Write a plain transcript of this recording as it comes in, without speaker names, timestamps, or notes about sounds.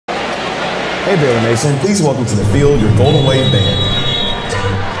Hey Baylor Nation, please welcome to the field your Golden Wave Band.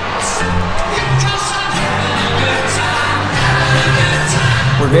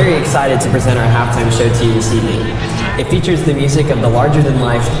 We're very excited to present our halftime show to you this evening. It features the music of the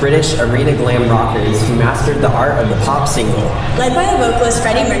larger-than-life British arena glam rockers who mastered the art of the pop single. Led by a vocalist,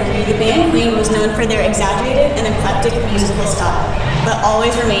 Freddie Mercury, the band Queen was known for their exaggerated and eclectic musical style, but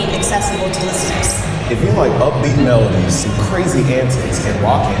always remained accessible to listeners. If you like upbeat melodies, some crazy antics, and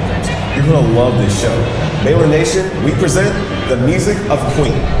rock anthems, you're going to love this show. Baylor Nation, we present the music of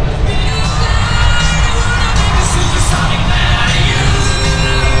Queen.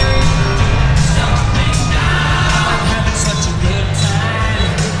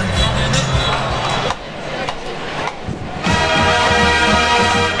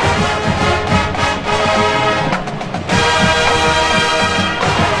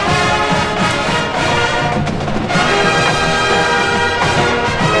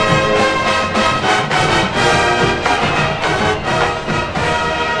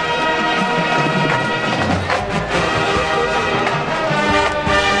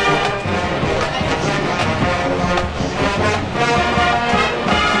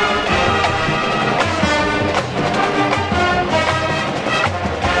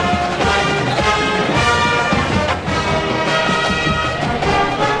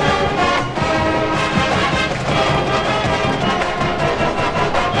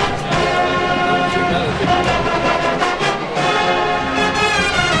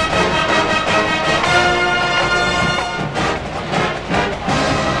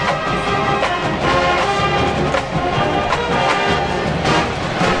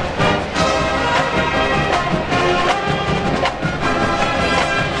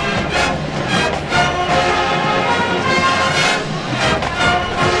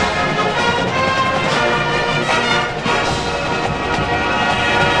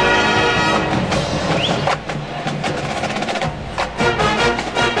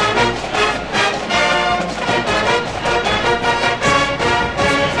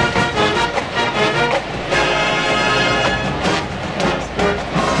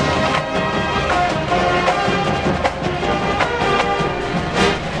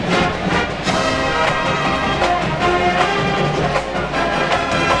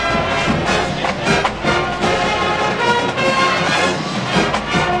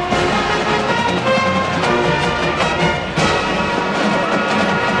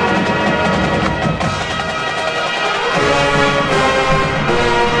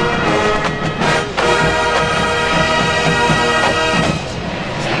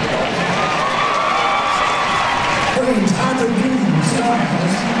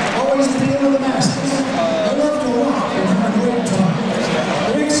 Always appeal to the masses. They love to rock and have a great time.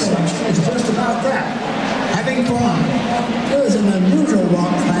 The next selection is just about that, having fun. Here is an unusual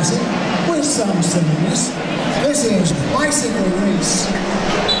rock classic with some silliness. This is Bicycle Race.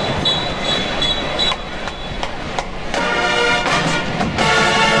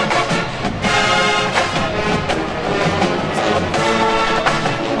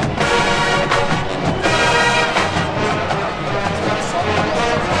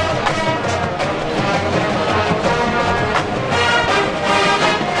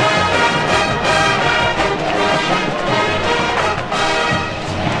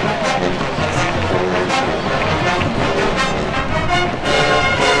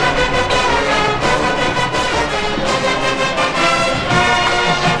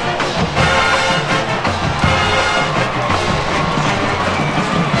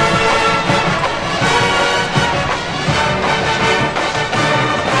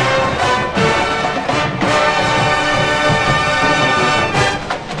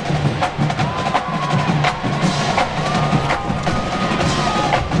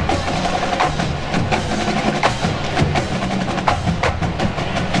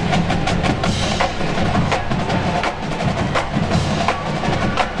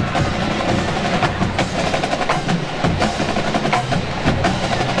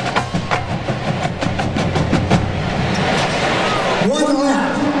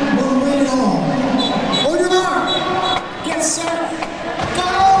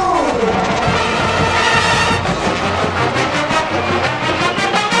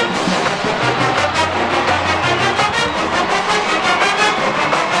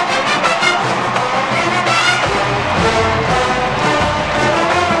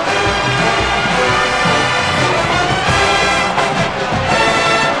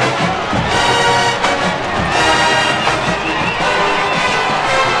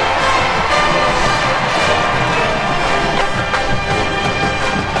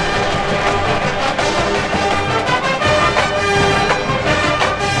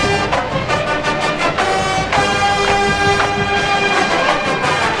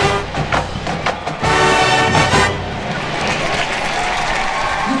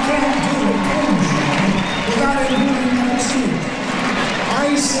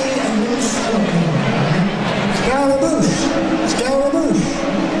 spicy and loose smoking. Scaramouche, Scaramouche,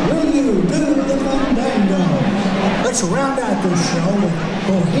 will you do the fandango? Let's round out this show with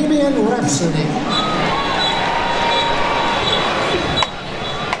Bohemian Rhapsody.